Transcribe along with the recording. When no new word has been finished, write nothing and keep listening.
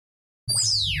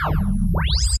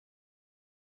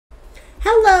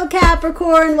Hello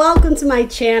Capricorn, welcome to my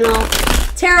channel.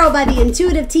 Tarot by the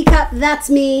Intuitive Teacup, that's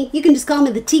me. You can just call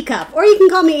me the Teacup, or you can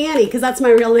call me Annie, because that's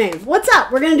my real name. What's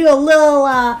up? We're going to do a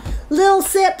little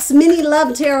sips mini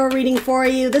love tarot reading for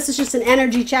you. This is just an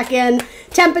energy check-in,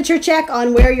 temperature check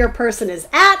on where your person is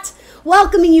at.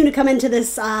 Welcoming you to come into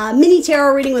this mini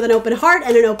tarot reading with an open heart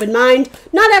and an open mind.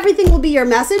 Not everything will be your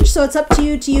message, so it's up to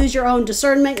you to use your own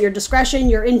discernment, your discretion,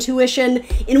 your intuition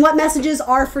in what messages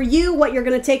are for you, what you're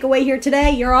going to take away here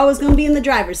today. You're always going to be in the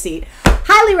driver's seat.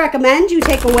 Highly recommend you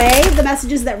take away the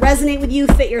messages that resonate with you,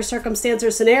 fit your circumstance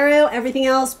or scenario. Everything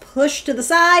else, push to the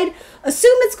side.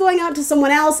 Assume it's going out to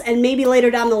someone else, and maybe later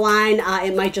down the line,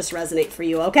 it might just resonate for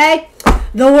you, okay?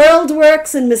 The world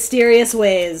works in mysterious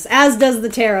ways, as does the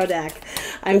tarot deck.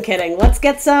 I'm kidding. Let's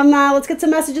get some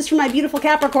messages from my beautiful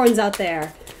Capricorns out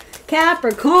there.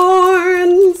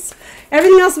 Capricorns!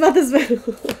 Everything else about this video,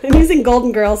 I'm using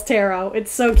Golden Girls Tarot.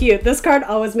 It's so cute. This card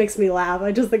always makes me laugh.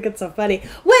 I just think it's so funny.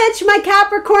 Which my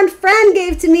Capricorn friend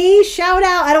gave to me. Shout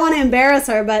out. I don't want to embarrass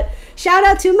her, but shout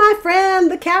out to my friend,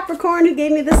 the Capricorn, who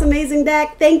gave me this amazing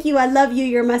deck. Thank you. I love you.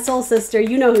 You're my soul sister.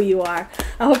 You know who you are.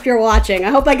 I hope you're watching.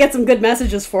 I hope I get some good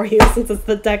messages for you since it's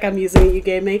the deck I'm using that you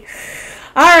gave me.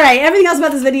 All right, everything else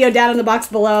about this video down in the box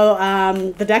below.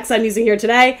 The decks I'm using here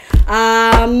today.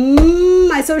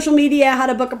 My social media, how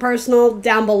to book a personal,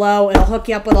 down below. It'll hook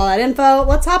you up with all that info.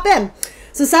 Let's hop in.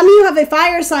 So some of you have a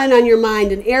fire sign on your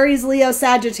mind, an Aries, Leo,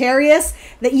 Sagittarius,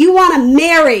 that you want to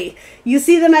marry. You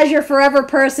see them as your forever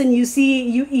person. You see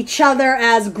each other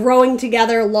as growing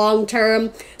together long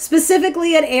term.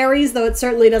 Specifically at Aries, though it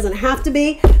certainly doesn't have to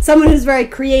be. Someone who's very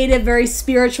creative, very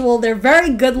spiritual. They're very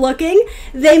good looking.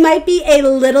 They might be a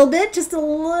little bit, just a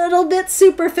little bit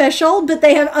superficial, but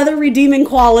they have other redeeming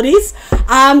qualities.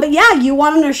 But yeah, you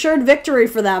want an assured victory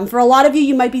for them. For a lot of you,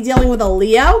 you might be dealing with a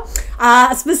Leo.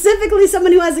 Specifically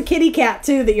someone who has a kitty cat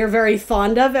too that you're very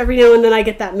fond of. Every now and then I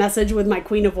get that message with my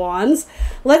Queen of Wands.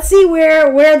 Let's see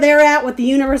where they're at, what the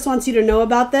universe wants you to know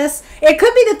about this. It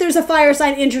could be that there's a fire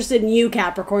sign interested in you,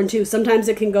 Capricorn, too. Sometimes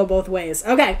it can go both ways.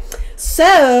 Okay,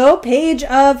 so Page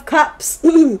of Cups.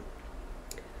 Did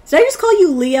I just call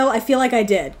you Leo? I feel like I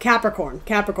did. Capricorn.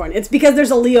 It's because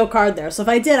there's a Leo card there. So if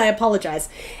I did, I apologize.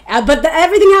 But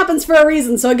everything happens for a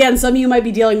reason. So again, some of you might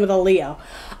be dealing with a Leo.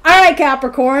 All right,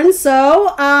 Capricorn.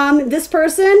 So this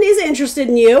person is interested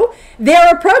in you.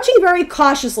 They're approaching very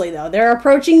cautiously, though. They're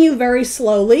approaching you very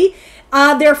slowly.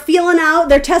 They're feeling out,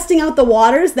 they're testing out the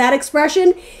waters, that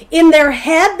expression. In their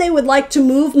head, they would like to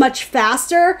move much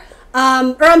faster.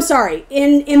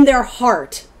 In their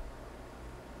heart.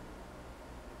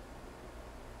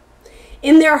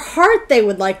 In their heart, they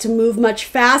would like to move much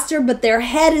faster, but their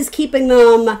head is keeping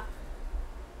them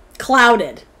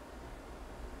clouded.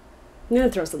 I'm going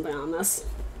to throw something on this.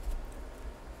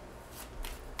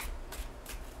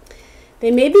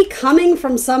 They may be coming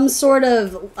from some sort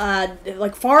of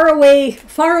like far away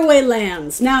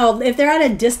lands. Now, if they're at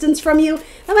a distance from you,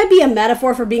 that might be a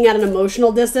metaphor for being at an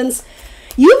emotional distance.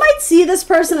 You might see this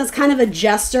person as kind of a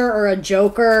jester or a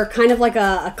joker, kind of like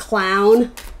a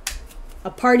clown. A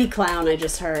party clown, I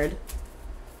just heard.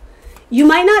 You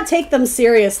might not take them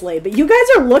seriously, but you guys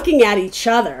are looking at each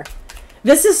other.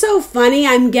 This is so funny.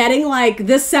 I'm getting like,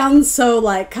 this sounds so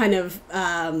like kind of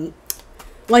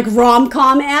like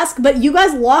rom-com-esque, but you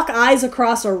guys lock eyes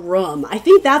across a room. I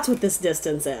think that's what this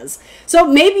distance is. So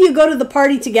maybe you go to the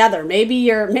party together. Maybe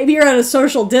you're at a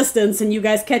social distance and you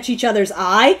guys catch each other's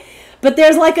eye, but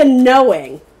there's like a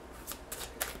knowing.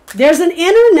 There's an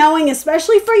inner knowing,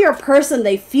 especially for your person.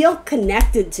 They feel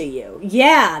connected to you.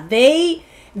 Yeah,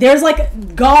 there's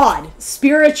like God,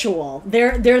 spiritual.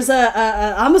 There's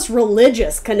a almost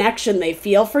religious connection they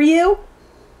feel for you.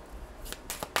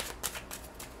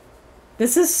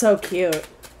 This is so cute.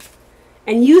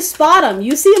 And you spot them.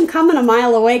 You see them coming a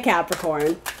mile away,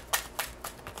 Capricorn.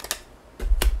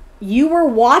 You were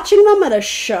watching them at a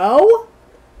show?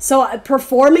 So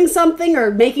performing something or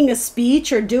making a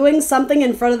speech or doing something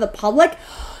in front of the public,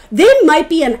 they might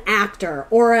be an actor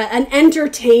or an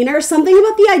entertainer. Something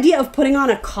about the idea of putting on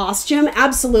a costume.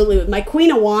 Absolutely. With my Queen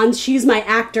of Wands, she's my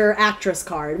actor-actress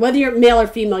card. Whether you're male or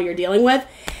female you're dealing with.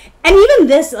 And even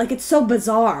this, like, it's so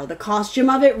bizarre, the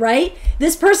costume of it, right?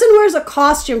 This person wears a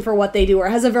costume for what they do or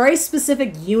has a very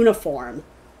specific uniform.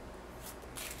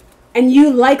 And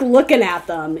you like looking at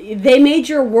them. They made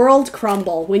your world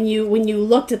crumble when you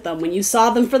looked at them, when you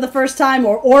saw them for the first time,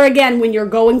 or again, when you're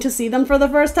going to see them for the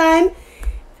first time.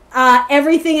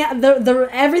 everything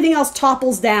everything else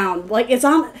topples down. Like it's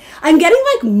on. I'm getting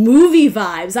like movie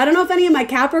vibes. I don't know if any of my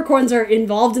Capricorns are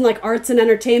involved in like arts and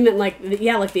entertainment, like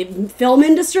yeah, like the film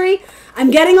industry.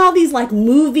 I'm getting all these like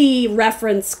movie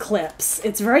reference clips.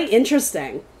 It's very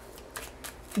interesting.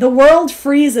 The world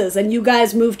freezes and you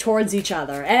guys move towards each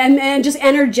other, and just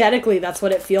energetically, that's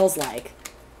what it feels like.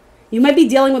 You might be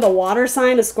dealing with a water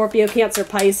sign, a Scorpio, Cancer,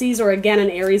 Pisces, or again an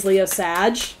Aries, Leo,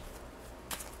 Sag.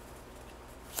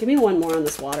 Give me one more on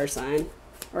this water sign.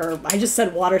 Or I just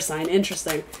said water sign.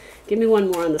 Interesting. Give me one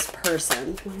more on this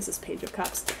person. Why is this Page of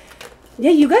Cups?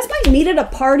 Yeah, you guys might meet at a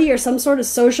party or some sort of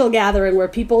social gathering where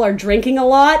people are drinking a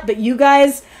lot, but you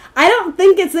guys, I don't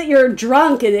think it's that you're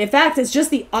drunk. In fact, it's just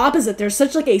the opposite. There's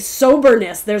such like a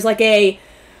soberness. There's like a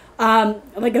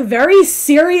very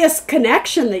serious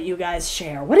connection that you guys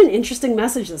share. What an interesting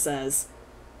message this is.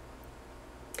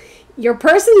 Your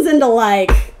person's into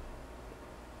like...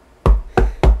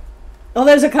 Well,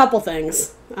 there's a couple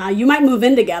things. You might move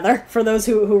in together, for those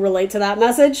who relate to that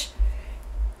message.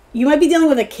 You might be dealing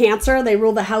with a Cancer. They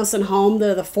rule the house and home.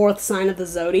 They're the 4th sign of the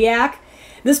zodiac.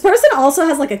 This person also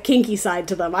has like a kinky side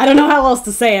to them. I don't know how else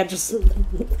to say it. I'm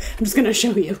just going to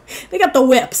show you. They got the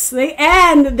whips.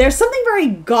 And there's something very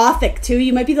gothic too.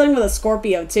 You might be dealing with a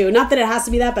Scorpio too. Not that it has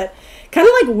to be that, but kind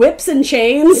of like whips and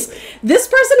chains. This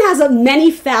person has many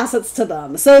facets to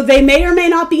them. So they may or may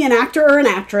not be an actor or an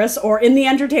actress or in the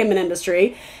entertainment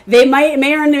industry. They may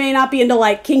or may not be into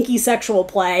like kinky sexual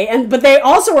play. But they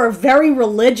also are very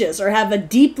religious or have a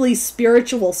deeply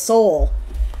spiritual soul.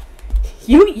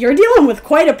 You're dealing with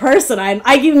quite a person. I'm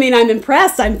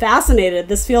impressed. I'm fascinated.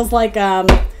 This feels like,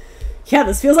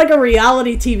 this feels like a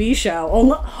reality TV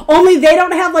show. Only they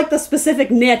don't have like the specific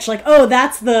niche, like, oh,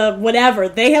 that's the whatever.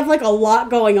 They have like a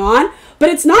lot going on, but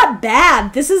it's not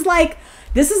bad. This is like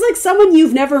someone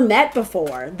you've never met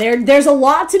before. There's a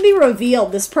lot to be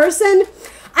revealed. This person,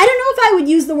 I don't know if I would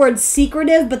use the word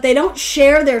secretive, but they don't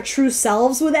share their true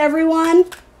selves with everyone.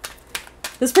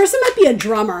 This person might be a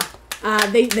drummer.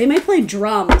 They might play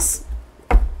drums.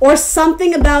 Or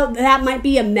something about that might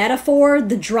be a metaphor.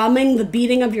 The drumming, the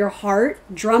beating of your heart.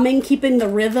 Drumming, keeping the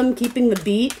rhythm, keeping the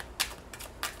beat.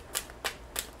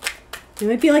 It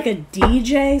might be like a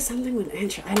DJ, something with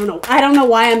intro. I don't know. I don't know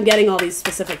why I'm getting all these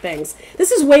specific things.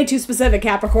 This is way too specific,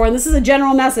 Capricorn. This is a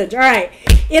general message. All right.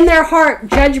 In their heart,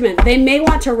 judgment. They may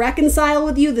want to reconcile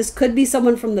with you. This could be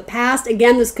someone from the past.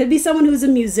 Again, this could be someone who's a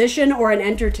musician or an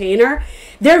entertainer.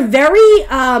 They're very,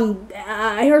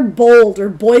 I heard bold or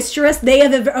boisterous. They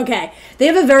have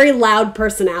a very loud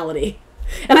personality.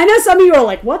 And I know some of you are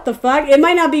like, what the fuck? It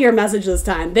might not be your message this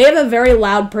time. They have a very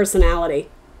loud personality.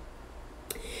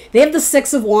 They have the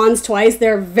 6 of Wands twice.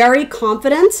 They're very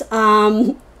confident.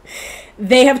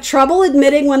 They have trouble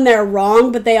admitting when they're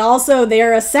wrong, but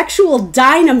they're a sexual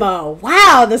dynamo.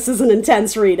 Wow, this is an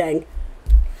intense reading.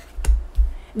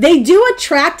 They do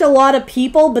attract a lot of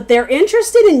people, but they're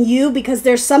interested in you because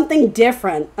there's something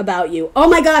different about you. Oh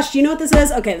my gosh, do you know what this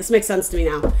is? Okay, this makes sense to me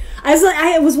now.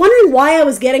 I was wondering why I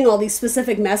was getting all these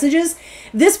specific messages.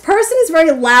 This person is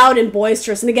very loud and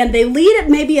boisterous, and again, they lead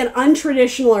maybe an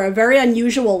untraditional or a very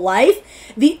unusual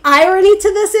life. The irony to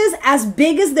this is, as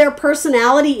big as their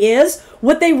personality is,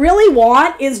 what they really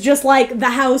want is just like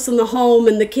the house and the home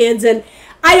and the kids. And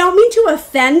I don't mean to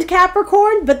offend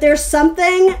Capricorn, but there's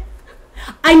something...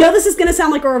 I know this is going to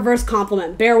sound like a reverse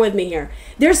compliment. Bear with me here.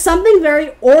 There's something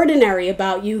very ordinary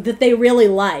about you that they really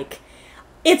like.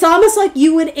 It's almost like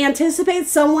you would anticipate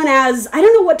someone as, I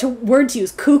don't know what word to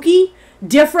use, kooky,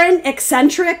 different,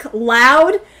 eccentric,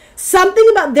 loud. Something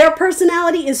about their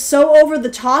personality is so over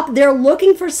the top. They're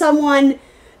looking for someone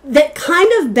that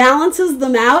kind of balances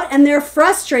them out, and they're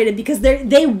frustrated because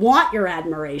they want your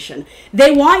admiration.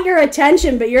 They want your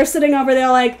attention, but you're sitting over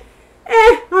there like,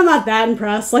 I'm not that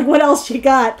impressed. Like, what else you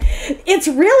got? It's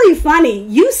really funny.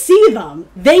 You see them.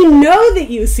 They know that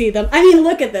you see them. I mean,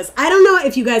 look at this. I don't know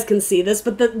if you guys can see this,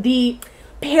 but the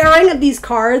pairing of these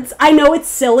cards, I know it's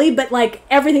silly, but like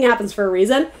everything happens for a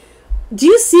reason. Do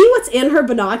you see what's in her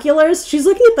binoculars? She's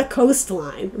looking at the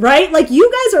coastline, right? Like,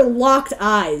 you guys are locked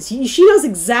eyes. She knows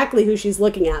exactly who she's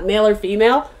looking at, male or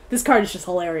female. This card is just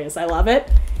hilarious. I love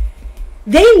it.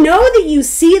 They know that you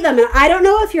see them, and I don't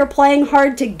know if you're playing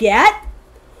hard to get,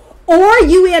 or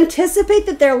you anticipate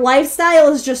that their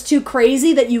lifestyle is just too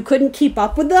crazy that you couldn't keep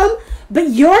up with them, but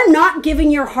you're not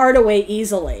giving your heart away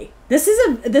easily. This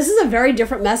is a very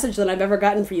different message than I've ever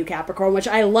gotten for you, Capricorn, which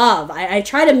I love. I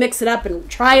try to mix it up and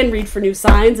try and read for new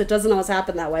signs. It doesn't always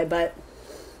happen that way, but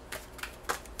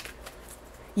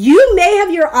You may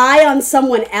have your eye on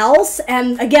someone else,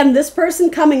 and again, this person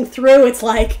coming through, it's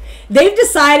like they've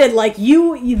decided like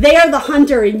they are the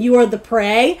hunter and you are the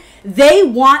prey. They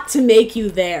want to make you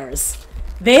theirs.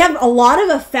 They have a lot of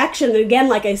affection, again,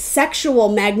 like a sexual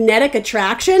magnetic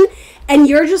attraction, and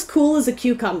you're just cool as a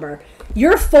cucumber.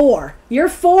 You're 4. You're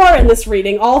 4 in this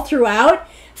reading all throughout.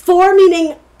 4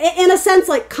 meaning, in a sense,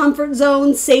 like comfort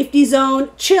zone, safety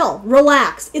zone, chill,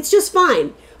 relax. It's just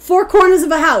fine. 4 corners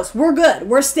of a house. We're good.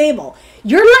 We're stable.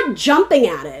 You're not jumping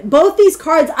at it. Both these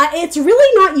cards, it's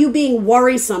really not you being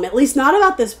worrisome, at least not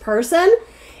about this person.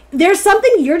 There's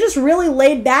something you're just really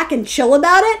laid back and chill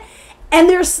about it. And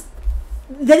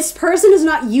this person is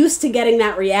not used to getting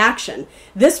that reaction.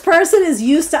 This person is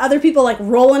used to other people like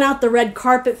rolling out the red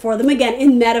carpet for them, again,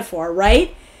 in metaphor,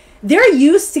 right? They're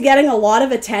used to getting a lot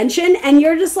of attention, and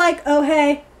you're just like, oh,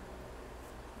 hey,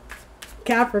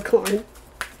 Capricorn.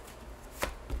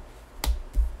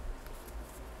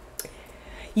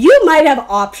 You might have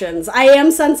options. I am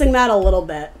sensing that a little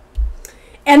bit.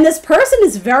 And this person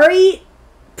is very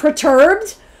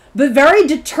perturbed, but very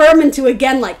determined to,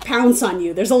 again, like pounce on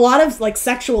you. There's a lot of like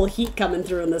sexual heat coming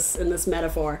through in this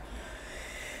metaphor.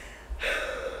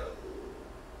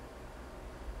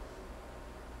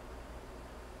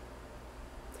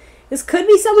 This could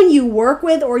be someone you work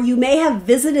with, or you may have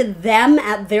visited them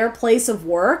at their place of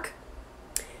work.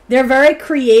 They're very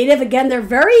creative. Again, they're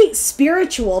very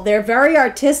spiritual. They're very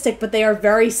artistic, but they are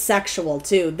very sexual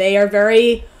too. They are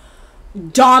very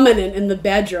dominant in the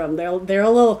bedroom. They're a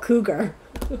little cougar.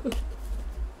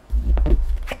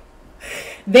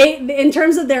 They, in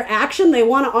terms of their action, they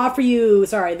want to offer you,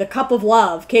 the cup of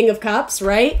love, King of Cups,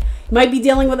 right? You might be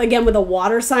dealing with, again, with a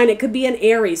water sign. It could be an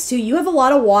Aries too. You have a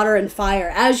lot of water and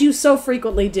fire, as you so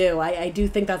frequently do. I do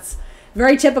think that's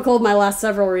very typical of my last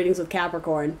several readings with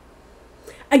Capricorn.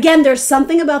 Again, there's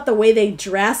something about the way they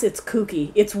dress. It's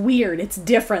kooky. It's weird. It's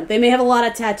different. They may have a lot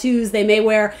of tattoos. They may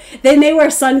wear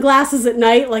sunglasses at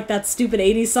night, like that stupid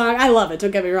 80s song. I love it.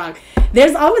 Don't get me wrong.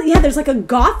 There's like a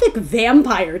gothic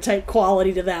vampire type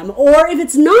quality to them. Or if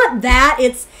it's not that,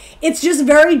 it's just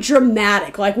very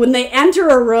dramatic. Like when they enter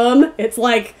a room, it's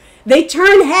like they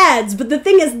turn heads, but the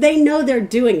thing is they know they're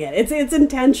doing it. It's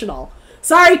intentional.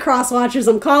 Sorry, cross watchers,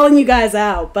 I'm calling you guys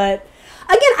out, but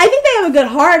again, I think they have a good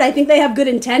heart. I think they have good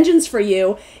intentions for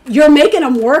you. You're making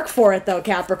them work for it, though,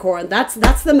 Capricorn. That's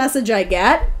the message I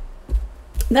get.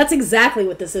 That's exactly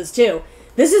what this is, too.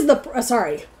 This is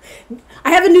sorry.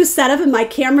 I have a new setup, and my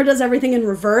camera does everything in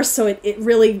reverse, so it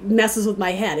really messes with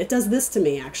my head. It does this to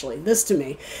me, actually. This to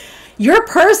me. Your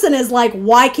person is like,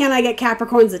 why can't I get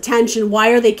Capricorn's attention? Why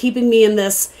are they keeping me in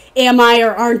this am I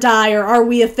or aren't I or are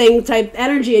we a thing type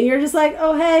energy? And you're just like,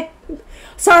 oh, hey.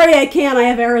 Sorry, I can't. I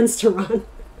have errands to run.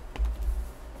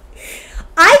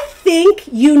 I think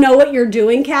you know what you're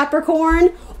doing,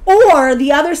 Capricorn. Or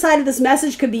the other side of this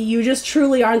message could be you just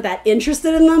truly aren't that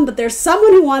interested in them, but there's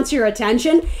someone who wants your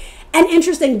attention. And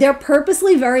interesting, they're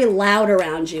purposely very loud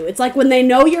around you. It's like when they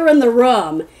know you're in the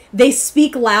room, they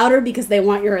speak louder because they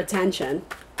want your attention.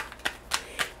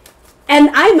 And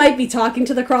I might be talking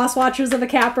to the cross-watchers of a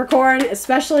Capricorn,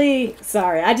 especially,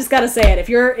 sorry, I just got to say it. If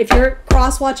you're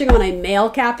cross-watching on a male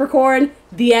Capricorn,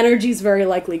 the energies very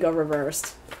likely go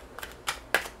reversed.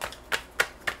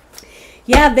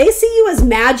 Yeah, they see you as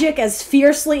magic, as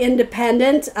fiercely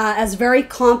independent, as very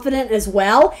confident as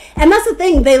well. And that's the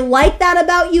thing. They like that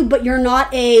about you, but you're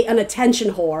not an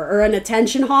attention whore or an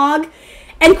attention hog.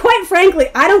 And quite frankly,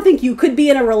 I don't think you could be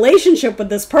in a relationship with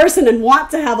this person and want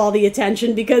to have all the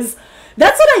attention, because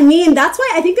that's what I mean. That's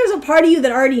why I think there's a part of you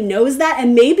that already knows that,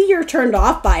 and maybe you're turned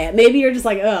off by it. Maybe you're just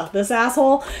like, ugh, this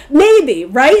asshole. Maybe,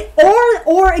 right?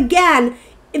 Or again,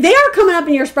 they are coming up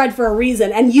in your spread for a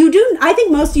reason, and you do. I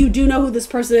think most of you do know who this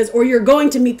person is, or you're going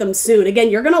to meet them soon. Again,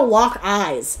 you're going to lock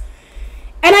eyes.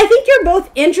 And I think you're both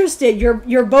interested.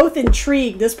 You're both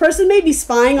intrigued. This person may be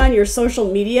spying on your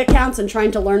social media accounts and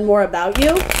trying to learn more about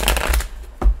you.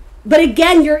 But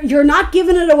again, you're not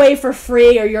giving it away for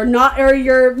free, or you're not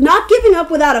giving up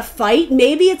without a fight.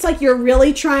 Maybe it's like you're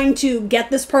really trying to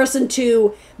get this person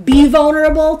to be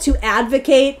vulnerable, to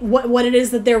advocate what it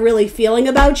is that they're really feeling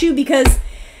about you, because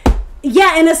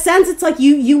yeah, in a sense, it's like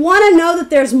you want to know that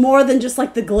there's more than just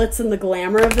like the glitz and the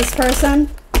glamour of this person.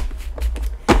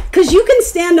 Because you can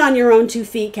stand on your own 2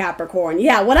 feet, Capricorn.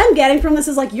 Yeah, what I'm getting from this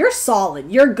is like you're solid.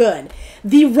 You're good.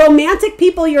 The romantic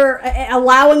people you're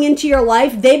allowing into your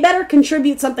life, they better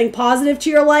contribute something positive to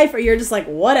your life, or you're just like,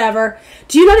 whatever.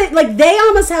 Do you know what like they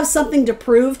almost have something to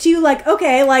prove to you? Like,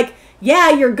 okay, like,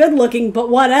 yeah, you're good looking, but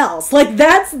what else? Like,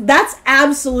 that's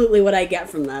absolutely what I get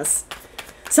from this.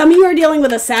 Some of you are dealing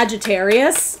with a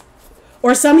Sagittarius,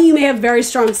 or some of you may have very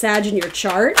strong Sag in your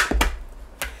chart.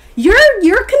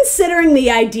 You're considering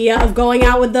the idea of going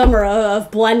out with them or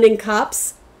of blending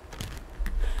cups.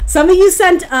 Some of you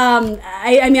sent,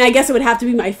 I mean, I guess it would have to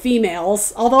be my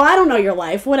females, although I don't know your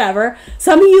life, whatever.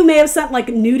 Some of you may have sent, like,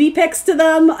 nudie pics to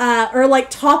them, or, like,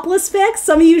 topless pics.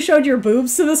 Some of you showed your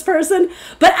boobs to this person.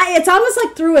 But it's almost,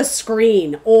 like, through a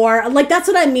screen, or, like, that's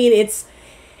what I mean. It's,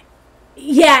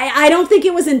 yeah, I don't think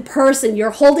it was in person.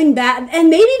 You're holding back, and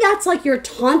maybe that's, like, you're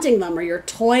taunting them, or you're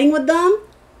toying with them.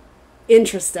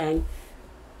 Interesting.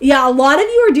 Yeah, a lot of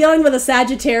you are dealing with a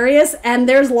Sagittarius, and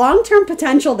there's long-term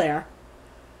potential there.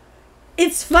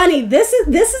 It's funny, this is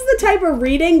the type of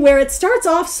reading where it starts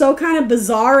off so kind of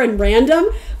bizarre and random,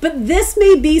 but this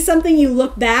may be something you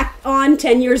look back on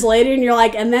 10 years later and you're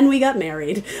like, and then we got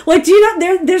married. Like, do you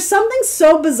know, there's something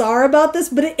so bizarre about this,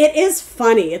 but it is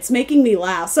funny. It's making me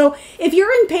laugh. So if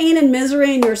you're in pain and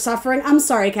misery and you're suffering, I'm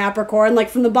sorry, Capricorn, like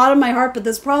from the bottom of my heart, but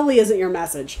this probably isn't your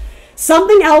message.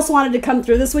 Something else wanted to come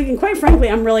through this week, and quite frankly,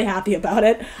 I'm really happy about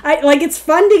it. It's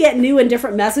fun to get new and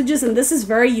different messages, and this is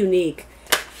very unique.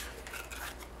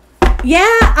 Yeah,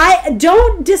 I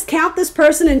don't discount this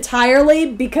person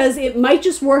entirely because it might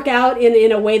just work out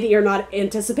in a way that you're not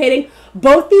anticipating.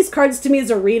 Both these cards to me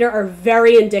as a reader are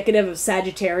very indicative of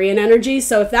Sagittarian energy.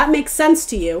 So if that makes sense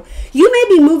to you, you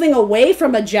may be moving away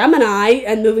from a Gemini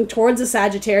and moving towards a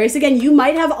Sagittarius. Again, you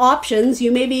might have options.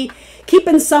 You may be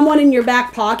keeping someone in your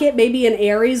back pocket, maybe an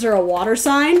Aries or a water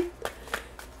sign.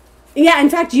 Yeah,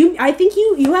 in fact, I think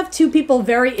you have two people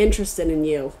very interested in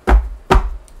you.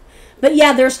 But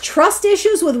yeah, there's trust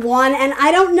issues with one, and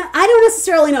I don't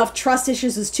necessarily know if trust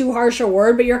issues is too harsh a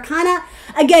word, but you're kind of,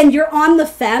 again, you're on the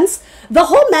fence. The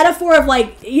whole metaphor of,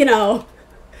 like, you know,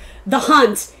 the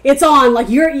hunt, it's on, like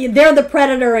they're the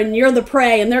predator and you're the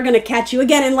prey and they're going to catch you,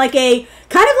 again, in like a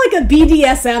kind of like a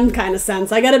BDSM kind of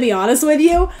sense. I got to be honest with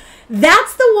you.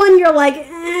 That's the one you're like,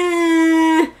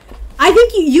 I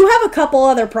think you have a couple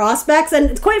other prospects,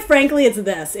 and quite frankly, it's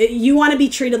this. You want to be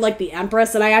treated like the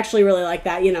Empress, and I actually really like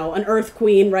that, you know, an Earth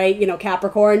Queen, right? You know,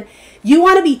 Capricorn. You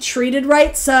want to be treated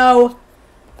right, so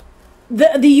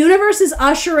the universe is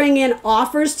ushering in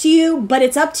offers to you, but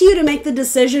it's up to you to make the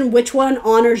decision which one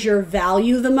honors your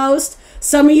value the most.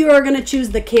 Some of you are going to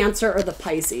choose the Cancer or the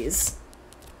Pisces.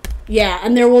 Yeah,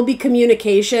 and there will be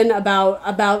communication about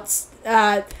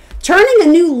turning a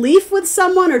new leaf with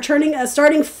someone or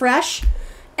starting fresh.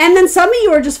 And then some of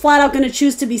you are just flat out going to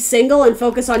choose to be single and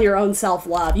focus on your own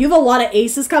self-love. You have a lot of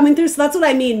aces coming through, so that's what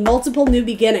I mean. Multiple new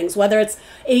beginnings, whether it's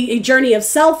a journey of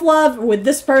self-love with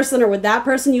this person or with that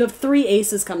person, you have 3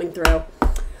 aces coming through.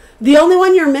 The only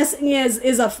one you're missing is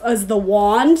the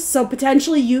wand, so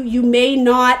potentially you may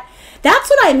not. That's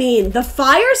what I mean. The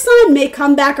fire sign may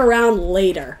come back around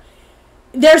later.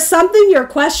 There's something you're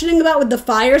questioning about with the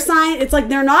fire sign. It's like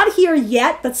they're not here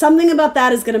yet, but something about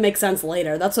that is going to make sense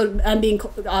later. That's what I'm being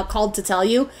called to tell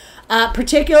you.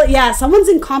 Yeah, someone's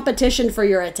in competition for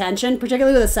your attention,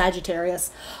 particularly with a Sagittarius.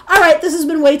 All right, this has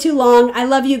been way too long. I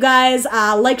love you guys.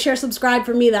 Like, share, subscribe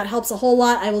for me. That helps a whole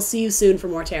lot. I will see you soon for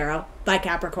more tarot. Bye,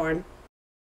 Capricorn.